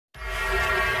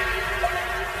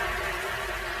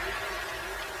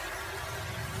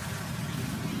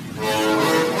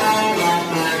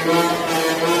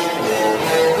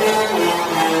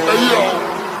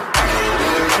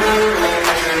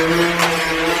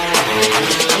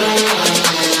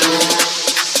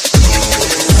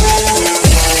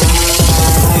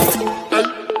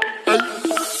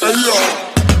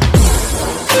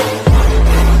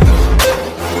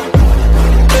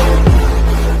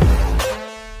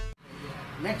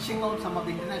Let's check out some of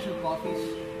the international coffees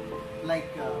like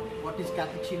what is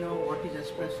cappuccino, what is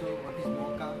espresso, what is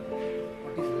mocha,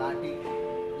 what is latte.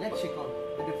 Let's check out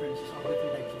the differences of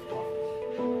different types of coffees.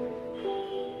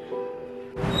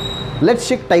 Let's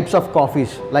check types of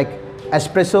coffees like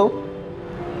espresso,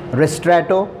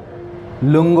 ristretto,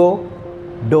 lungo,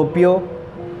 doppio,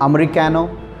 americano,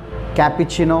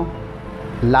 cappuccino,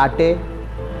 latte,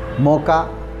 mocha,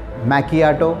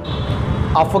 macchiato,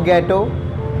 affogato,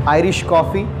 Irish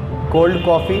coffee, cold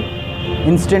coffee,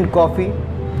 instant coffee,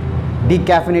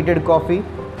 decaffeinated coffee,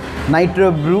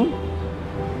 nitro brew,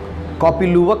 kopi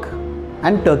luwak,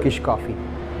 and Turkish coffee.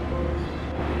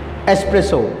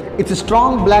 Espresso. It's a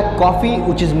strong black coffee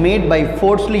which is made by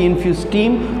forcibly infused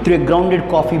steam through a grounded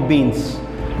coffee beans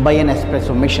by an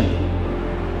espresso machine.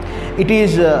 It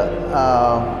is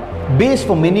base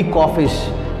for many coffees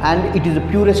and it is the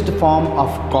purest form of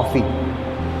coffee.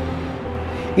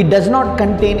 It does not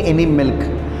contain any milk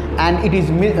and it is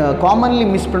commonly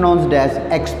mispronounced as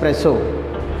espresso,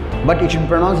 but it should be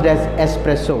pronounced as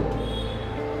espresso.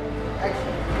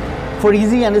 For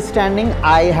easy understanding,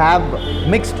 I have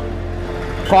mixed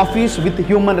coffees with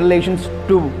human relations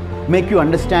to make you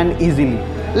understand easily.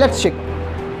 Let's check.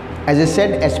 As I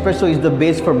said, espresso is the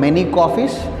base for many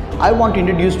coffees. I want to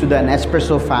introduce to the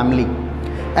espresso family.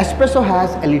 Espresso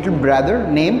has a little brother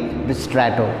named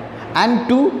ristretto and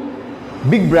two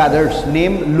big brothers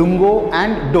named lungo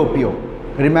and doppio.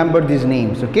 Remember these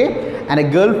names, okay? And a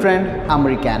girlfriend,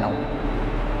 americano.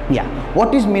 Yeah.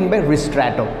 What is meant by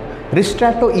ristretto?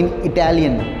 Ristretto in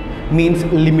Italian means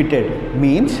limited,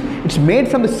 means it's made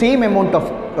from the same amount of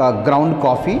ground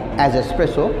coffee as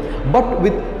espresso but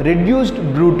with reduced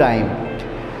brew time,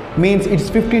 means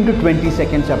it's 15 to 20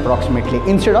 seconds approximately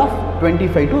instead of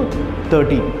 25 to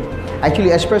 30. Actually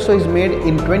espresso is made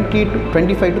in 20 to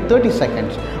 25 to 30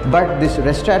 seconds, but this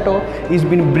ristretto is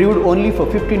been brewed only for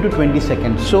 15 to 20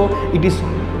 seconds, so it is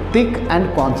thick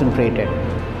and concentrated.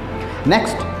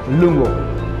 Next, lungo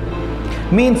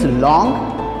means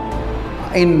long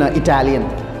in Italian.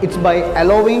 It's by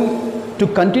allowing to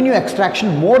continue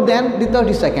extraction more than the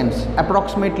 30 seconds.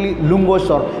 Approximately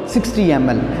lungos are 60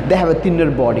 ml. They have a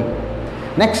thinner body.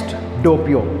 Next,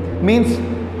 doppio means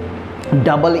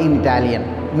double in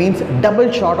Italian, means double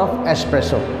shot of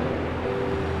espresso.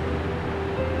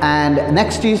 And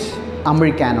next is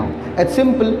americano. It's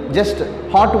simple, just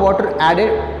hot water added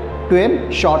to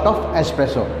a shot of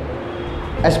espresso.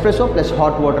 Espresso plus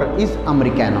hot water is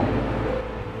americano.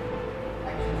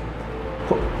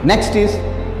 Next is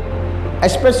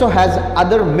espresso has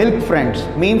other milk friends,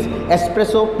 means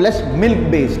espresso plus milk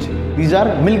based. These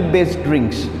are milk based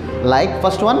drinks. Like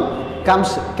first one comes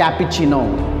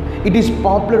cappuccino. It is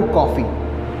popular coffee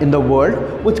in the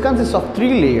world which consists of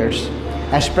 3 layers: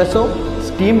 espresso,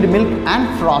 steamed milk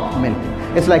and frothed milk.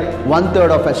 It's like 1/3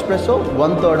 of espresso,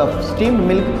 1/3 of steamed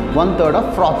milk, 1/3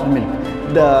 of frothed milk.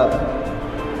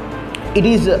 It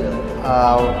is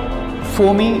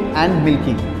foamy and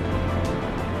milky.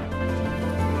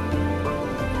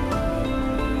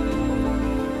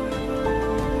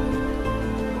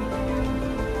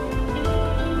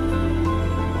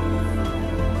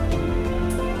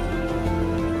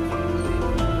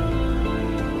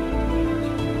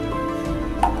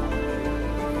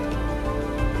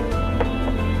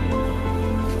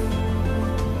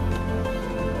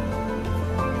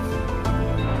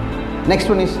 Next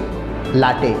one is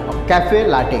latte, cafe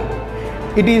latte.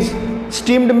 It is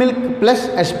steamed milk plus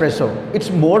espresso. It's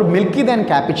more milky than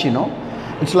cappuccino.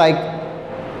 It's like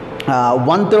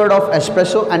 1/3 of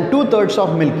espresso and 2/3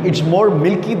 of milk. It's more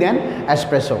milky than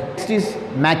espresso. Next is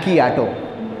macchiato.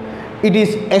 It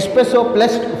is espresso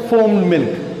plus foamed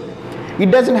milk. It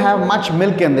doesn't have much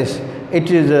milk in this. It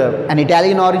is an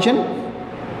Italian origin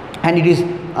and it is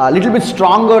a little bit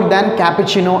stronger than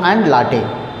cappuccino and latte.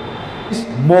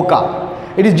 Mocha.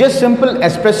 It is just simple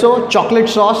espresso, chocolate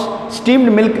sauce, steamed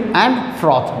milk and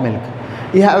frothed milk.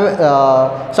 You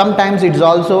have sometimes it's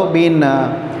also been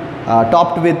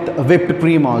topped with whipped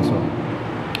cream also.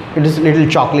 It is little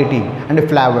chocolatey and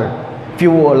flavored. If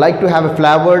you like to have a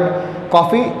flavored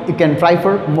coffee, you can try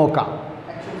for mocha.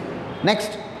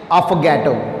 Next,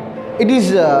 affogato. It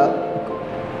is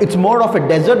it's more of a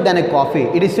dessert than a coffee.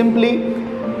 It is simply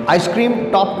ice cream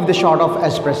topped with a shot of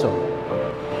espresso.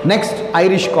 Next,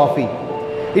 Irish coffee.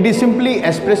 It is simply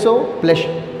espresso plus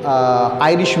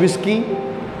Irish whiskey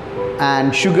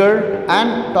and sugar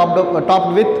and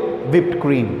topped with whipped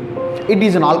cream. It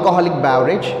is an alcoholic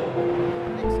beverage.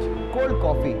 Next, cold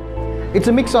coffee. It's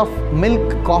a mix of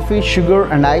milk, coffee, sugar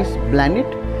and ice, blend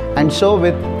it and serve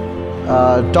with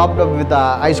topped up with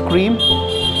ice cream.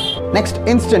 Next,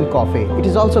 instant coffee. It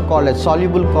is also called as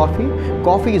soluble coffee.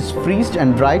 Coffee is freezed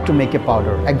and dried to make a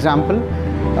powder. Example,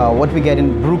 what we get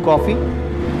in brew coffee,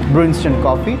 brew instant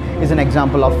coffee is an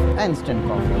example of instant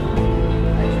coffee.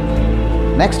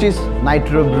 Next is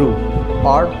nitro brew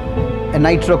or a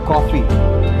nitro coffee.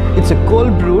 It's a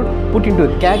cold brewed, put into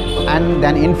a keg and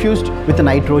then infused with a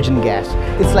nitrogen gas.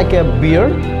 It's like a beer,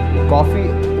 coffee,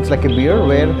 it's like a beer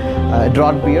where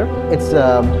draught beer, it's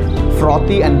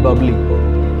frothy and bubbly.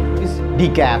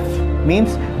 Decaf means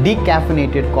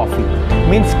decaffeinated coffee,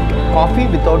 means coffee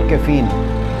without caffeine.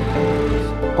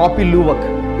 Coffee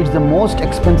Luwak, it's the most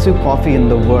expensive coffee in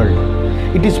the world.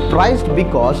 It is priced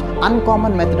because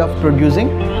uncommon method of producing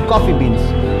coffee beans.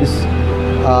 This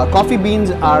coffee beans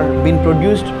are being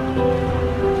produced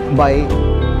by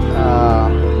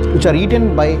which are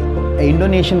eaten by an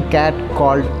Indonesian cat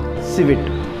called civet,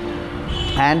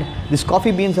 and these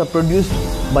coffee beans are produced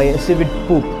by a civet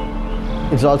poop.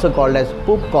 It's also called as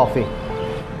poop coffee.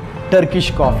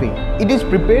 Turkish coffee. It is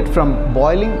prepared from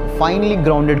boiling finely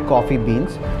grounded coffee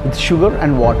beans with sugar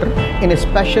and water in a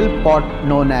special pot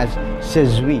known as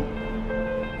sezwi.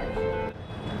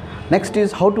 Next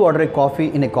is how to order a coffee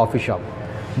in a coffee shop.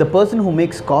 The person who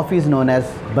makes coffee is known as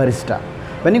barista.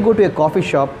 When you go to a coffee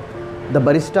shop, the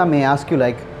barista may ask you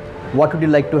like, what would you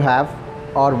like to have,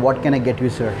 or what can I get you,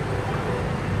 sir?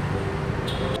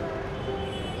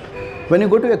 When you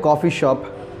go to a coffee shop,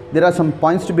 there are some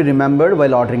points to be remembered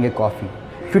while ordering a coffee.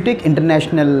 If you take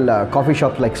international coffee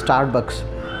shops like Starbucks,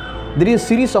 there is a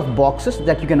series of boxes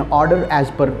that you can order as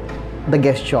per the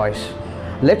guest choice.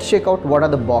 Let's check out what are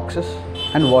the boxes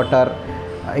and what are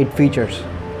its features.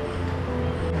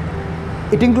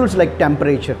 It includes like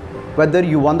temperature, whether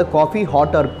you want the coffee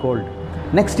hot or cold.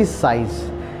 Next is size.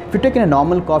 If you take in a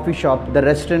normal coffee shop, the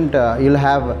restaurant, you'll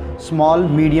have small,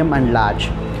 medium and large.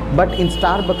 But in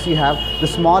Starbucks you have the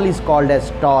small is called as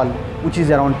tall, which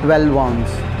is around 12 ounce,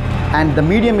 and the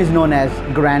medium is known as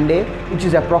grande, which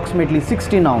is approximately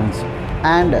 16 ounce,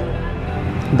 and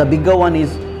the bigger one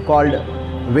is called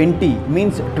 20,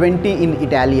 means 20 in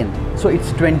Italian, so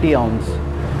it's 20 ounce.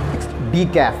 Next,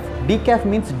 decaf. Decaf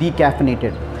means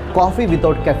decaffeinated, coffee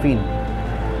without caffeine.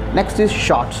 Next is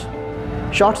shots.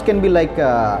 Shots can be like,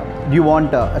 do you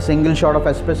want a single shot of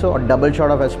espresso or double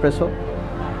shot of espresso?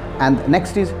 And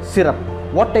next is syrup.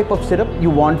 What type of syrup you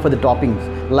want for the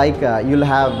toppings? Like you'll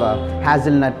have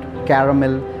hazelnut,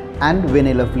 caramel and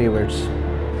vanilla flavors.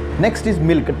 Next is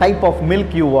milk. Type of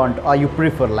milk you want or you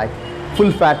prefer, like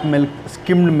full fat milk,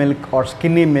 skimmed milk or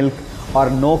skinny milk,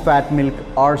 or no fat milk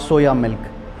or soya milk.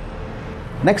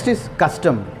 Next is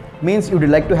custom. Means you would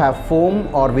like to have foam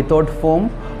or without foam,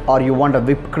 or you want a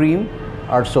whipped cream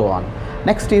or so on.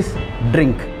 Next is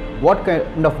drink. What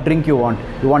kind of drink you want?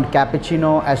 You want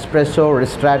cappuccino, espresso,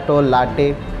 ristretto,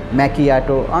 latte,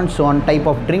 macchiato and so on type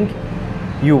of drink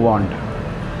you want.